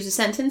 Did you choose a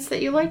sentence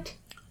that you liked?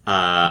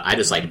 I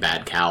just liked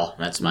bad cow.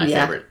 That's my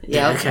favorite.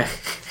 Yeah, okay.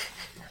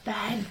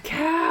 Bad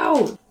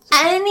cow.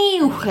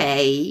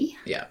 Anyway.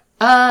 Yeah.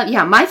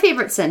 Yeah, my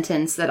favorite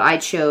sentence that I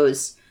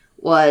chose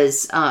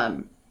was,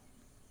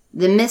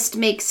 the mist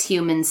makes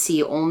humans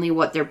see only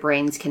what their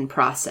brains can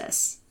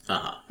process.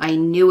 Uh-huh. I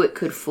knew it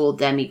could fool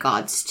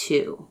demigods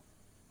too,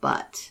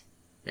 but...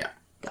 Yeah. ...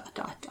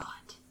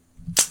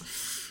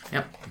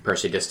 Yep.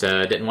 Percy just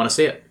didn't want to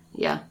see it.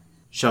 Yeah.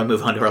 Shall we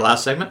move on to our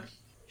last segment?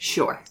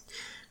 Sure.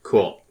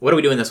 Cool. What do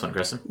we do in this one,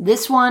 Kristen?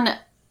 This one,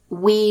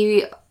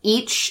 we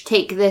each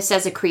take this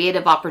as a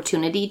creative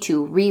opportunity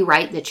to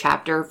rewrite the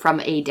chapter from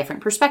a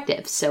different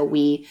perspective. So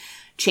we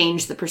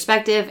change the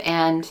perspective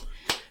and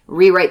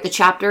rewrite the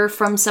chapter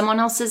from someone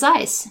else's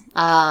eyes.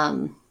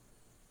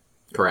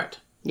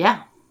 Correct.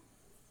 Yeah.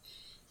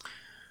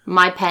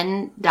 My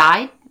pen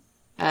died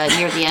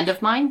near the end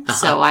of mine,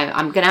 so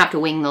I'm going to have to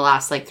wing the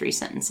last 3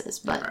 sentences.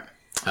 But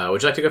right.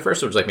 Would you like to go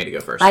first, or would you like me to go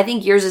first? I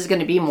think yours is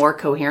going to be more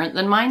coherent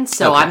than mine,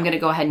 so I'm going to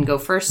go ahead and go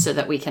first so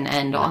that we can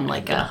end on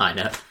a high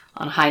note.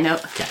 On a high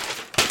note. Okay.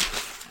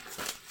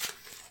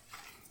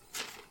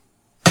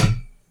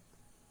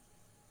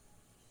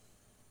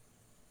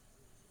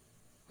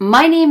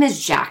 My name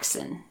is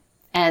Jackson,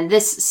 and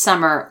this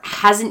summer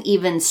hasn't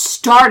even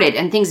started,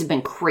 and things have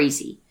been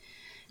crazy.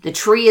 The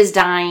tree is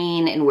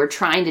dying, and we're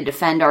trying to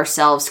defend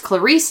ourselves.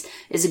 Clarice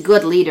is a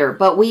good leader,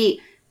 but we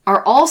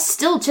are all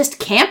still just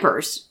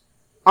campers.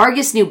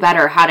 Argus knew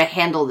better how to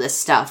handle this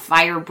stuff.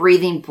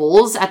 Fire-breathing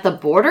bulls at the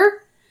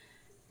border?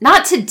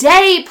 Not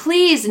today,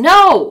 please!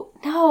 No!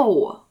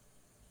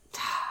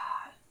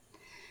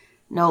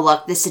 No,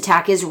 look, this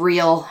attack is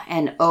real,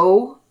 and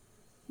oh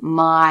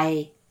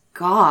my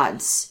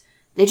gods,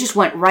 they just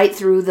went right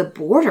through the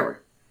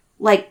border.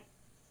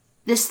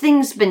 This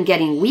thing's been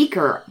getting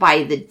weaker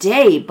by the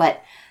day,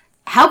 but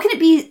How can it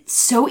be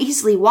so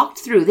easily walked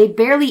through? They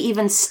barely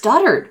even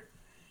stuttered.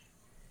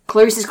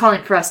 Clarice is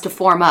calling for us to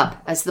form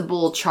up as the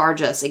bull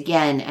charge us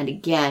again and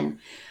again.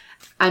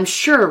 I'm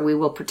sure we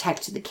will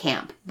protect the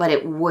camp, but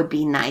it would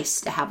be nice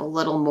to have a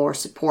little more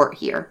support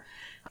here.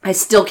 I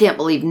still can't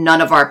believe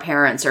none of our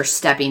parents are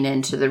stepping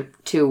in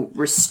to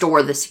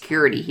restore the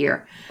security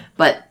here.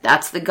 But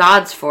that's the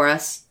gods for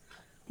us.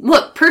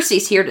 Look,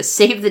 Percy's here to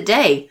save the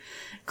day.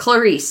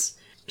 Clarice,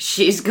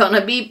 she's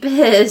gonna be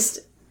pissed.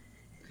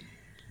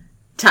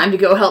 Time to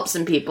go help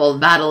some people. The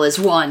battle is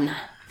won.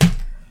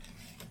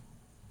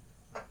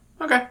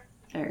 Okay.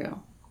 There you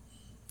go.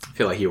 I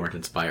feel like you weren't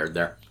inspired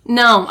there.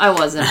 No, I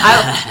wasn't.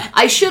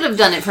 I should have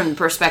done it from the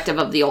perspective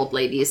of the old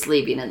ladies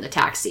leaving in the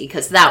taxi,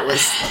 because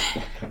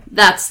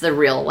that's the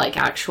real, like,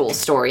 actual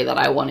story that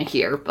I want to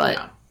hear, but...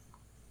 Yeah.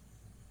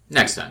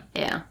 Next time.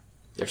 Yeah.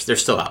 They're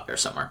still out there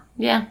somewhere.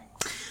 Yeah.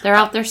 They're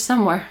out there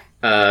somewhere.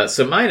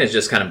 So mine is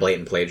just kind of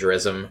blatant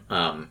plagiarism.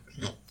 I'm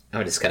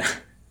just going to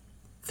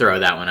throw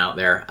that one out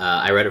there.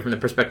 I read it from the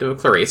perspective of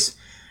Clarice.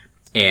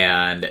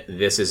 And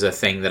this is a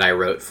thing that I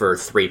wrote for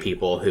 3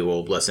 people who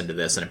will listen to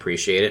this and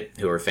appreciate it,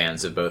 who are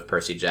fans of both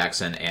Percy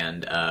Jackson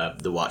and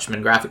the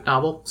Watchmen graphic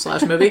novel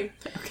 / movie.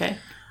 Okay.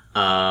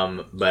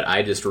 But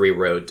I just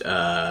rewrote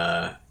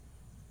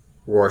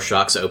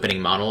Rorschach's opening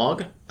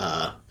monologue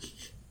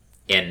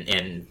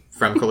in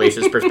from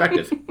Clarice's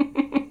perspective.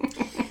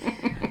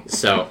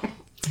 So,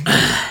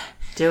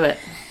 do it.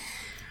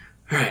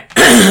 All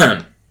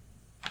right.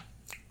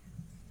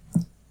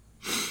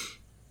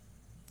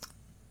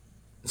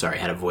 Sorry,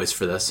 I had a voice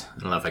for this. I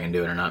don't know if I can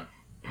do it or not.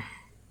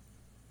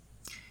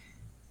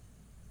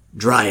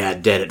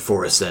 Dryad dead at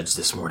Forest Edge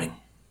this morning.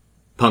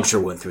 Puncture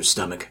wound through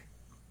stomach.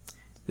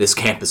 This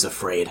camp is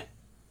afraid.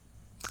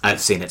 I've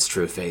seen its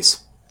true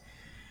face.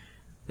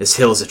 This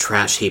hill's a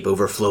trash heap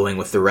overflowing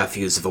with the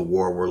refuse of a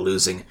war we're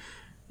losing,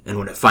 and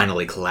when it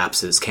finally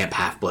collapses, Camp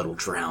Half-Blood will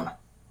drown.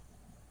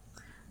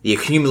 The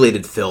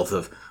accumulated filth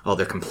of all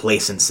their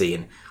complacency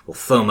and will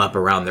foam up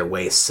around their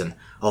waists, and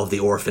all of the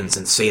orphans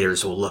and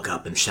satyrs will look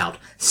up and shout,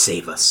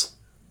 "Save us."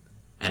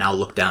 And I'll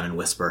look down and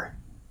whisper,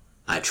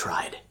 "I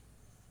tried."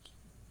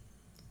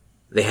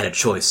 They had a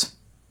choice,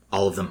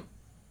 all of them.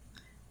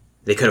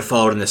 They could have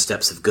followed in the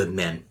steps of good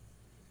men.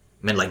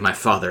 Men like my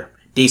father,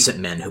 decent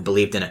men who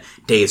believed in a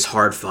day's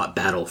hard-fought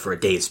battle for a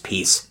day's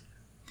peace.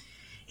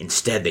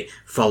 Instead, they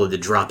followed the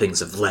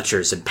droppings of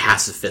lechers and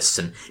pacifists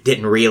and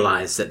didn't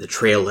realize that the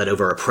trail led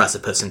over a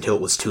precipice until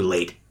it was too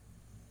late.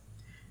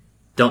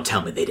 Don't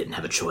tell me they didn't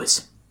have a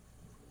choice.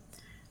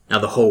 Now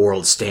the whole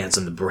world stands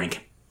on the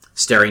brink,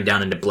 staring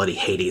down into bloody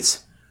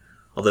Hades.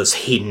 All those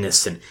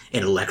hedonists and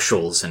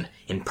intellectuals and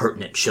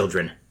impertinent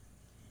children.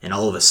 And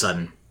all of a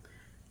sudden,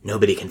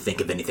 nobody can think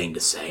of anything to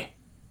say.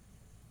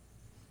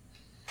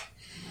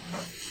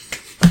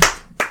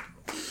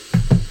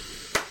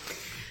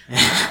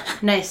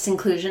 Nice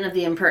inclusion of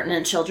the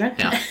impertinent children.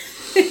 Yeah.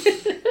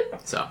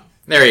 So,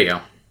 there you go.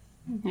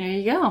 There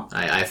you go.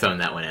 I phoned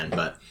that one in,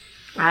 but...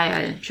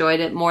 I enjoyed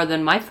it more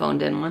than my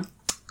phoned in one.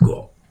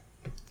 Cool.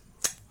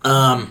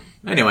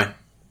 Anyway.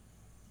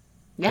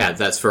 Yeah,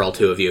 that's for all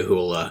 2 of you who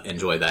will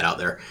enjoy that out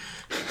there.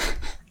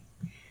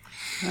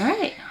 All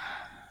right.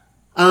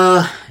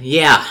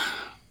 Yeah.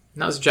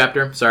 That was a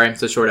chapter. Sorry,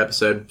 it's a short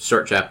episode.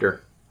 Short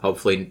chapter.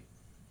 Hopefully,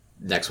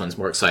 next one's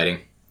more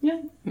exciting.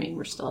 Yeah. I mean,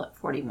 we're still at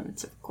 40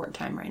 minutes of record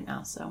time right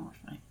now, so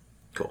we're fine.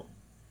 Cool.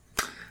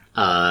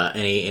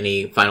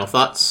 Any final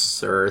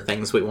thoughts or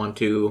things we want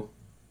to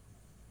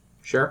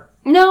share?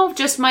 No,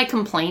 just my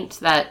complaint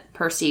that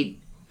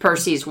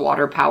Percy's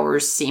water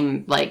powers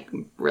seem like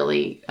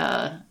really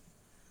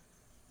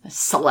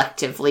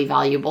selectively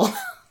valuable.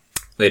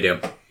 They do.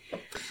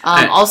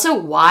 Also,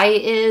 why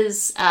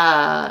is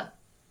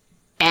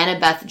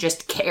Annabeth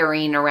just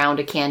carrying around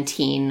a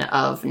canteen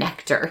of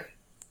nectar?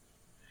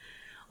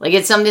 Like,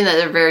 it's something that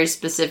they're very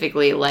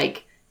specifically,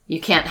 like,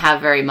 you can't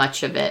have very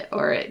much of it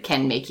or it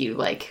can make you,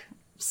 like,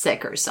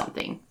 sick or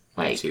something.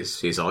 Like,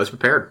 she's always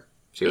prepared.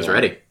 She was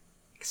ready.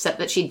 Except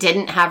that she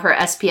didn't have her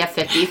SPF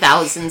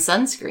 50,000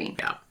 sunscreen.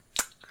 Yeah.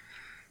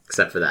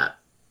 Except for that.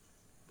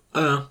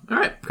 All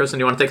right. Kristen,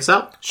 do you want to take us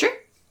out? Sure.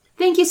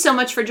 Thank you so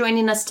much for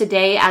joining us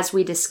today as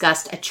we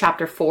discussed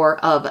Chapter 4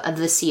 of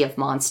The Sea of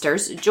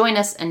Monsters. Join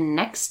us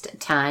next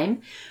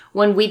time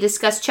when we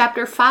discuss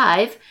Chapter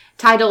 5,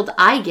 titled,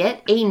 I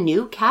Get a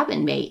New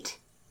Cabin Mate.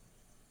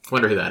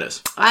 Wonder who that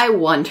is. I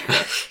wonder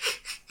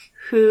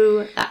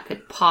who that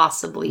could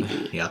possibly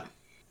be. Yeah.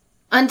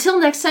 Until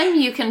next time,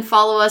 you can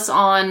follow us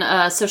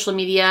on social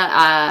media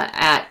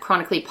at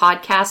Chronically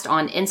Podcast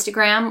on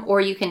Instagram,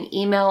 or you can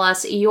email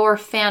us your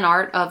fan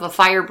art of a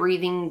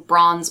fire-breathing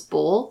bronze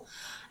bull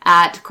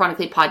at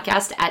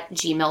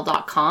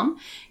chronicallypodcast@gmail.com.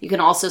 You can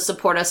also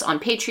support us on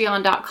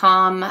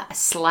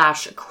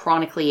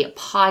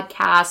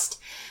patreon.com/chronicallypodcast,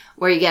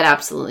 where you get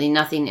absolutely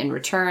nothing in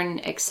return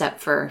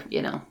except for,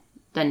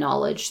 the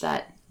knowledge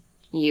that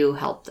you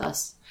helped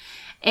us.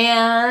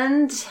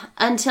 And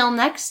until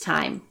next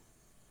time,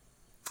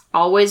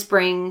 always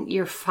bring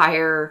your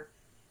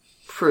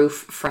fire-proof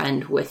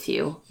friend with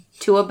you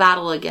to a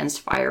battle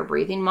against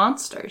fire-breathing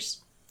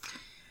monsters.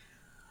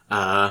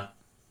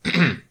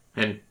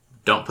 And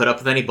don't put up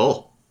with any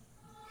bull.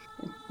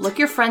 Look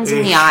your friends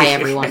in the eye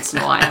every once in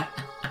a while.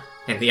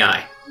 In the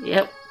eye.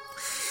 Yep.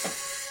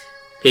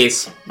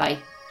 Peace. Bye.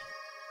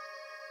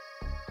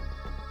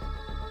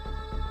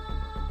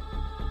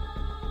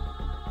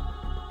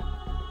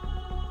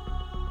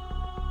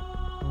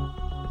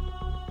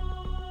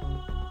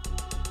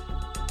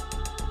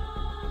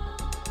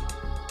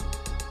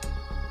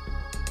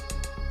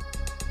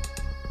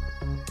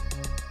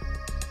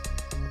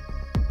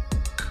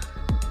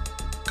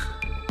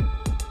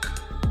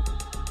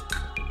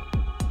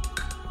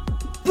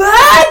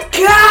 Bad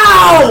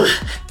cow!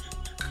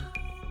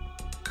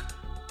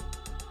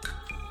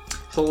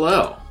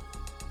 Hello.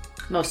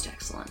 Most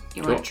excellent.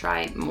 You Cool. want to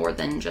try more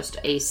than just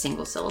a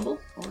single syllable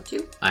or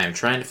two? I am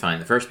trying to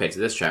find the first page of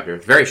this chapter.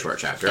 It's a very short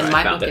chapter. In I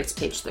my found book, it. it's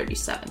page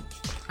 37.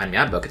 On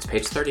my book, it's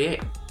page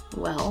 38.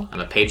 Well, I'm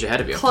a page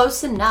ahead of you.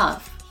 close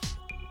enough.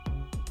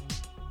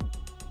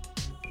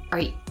 Are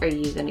you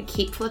going to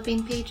keep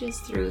flipping pages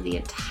through the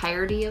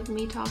entirety of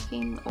me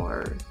talking,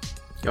 or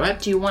Go ahead.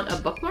 do you want a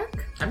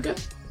bookmark? I'm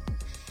good.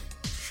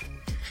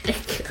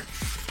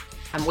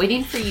 I'm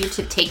waiting for you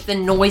to take the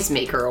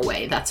noisemaker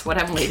away. That's what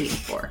I'm waiting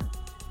for.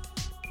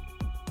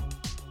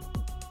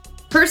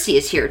 Percy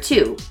is here,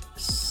 too.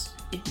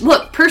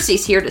 Look,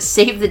 Percy's here to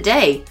save the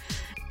day.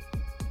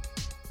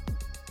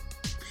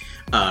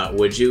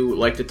 Would you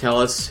like to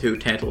tell us who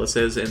Tantalus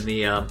is in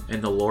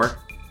the lore?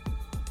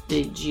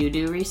 Did you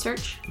do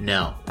research?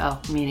 No. Oh,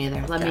 me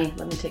neither. Let me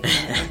take a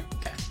minute.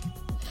 Okay.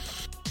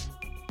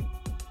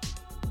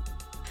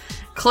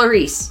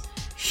 Clarice,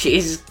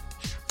 she's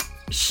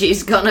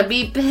gonna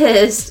be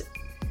pissed.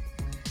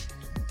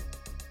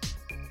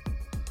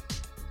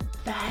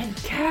 Bad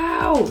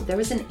cow. There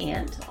was an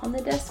ant on the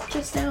desk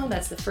just now.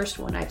 That's the first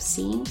one I've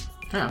seen.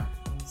 Oh.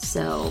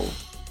 So,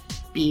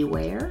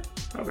 beware.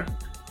 Okay.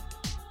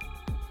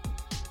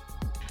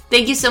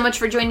 Thank you so much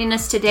for joining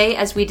us today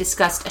as we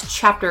discussed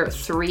chapter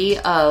 3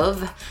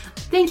 of...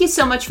 Thank you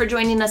so much for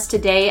joining us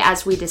today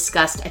as we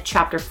discussed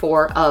chapter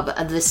 4 of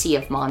The Sea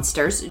of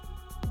Monsters.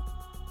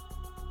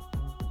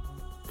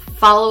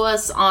 Follow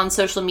us on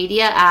social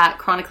media at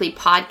Chronically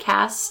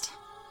Podcast.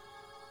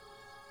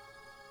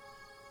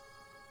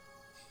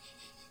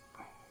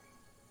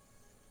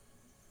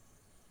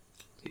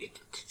 You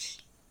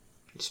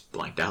just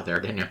blanked out there,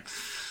 didn't you?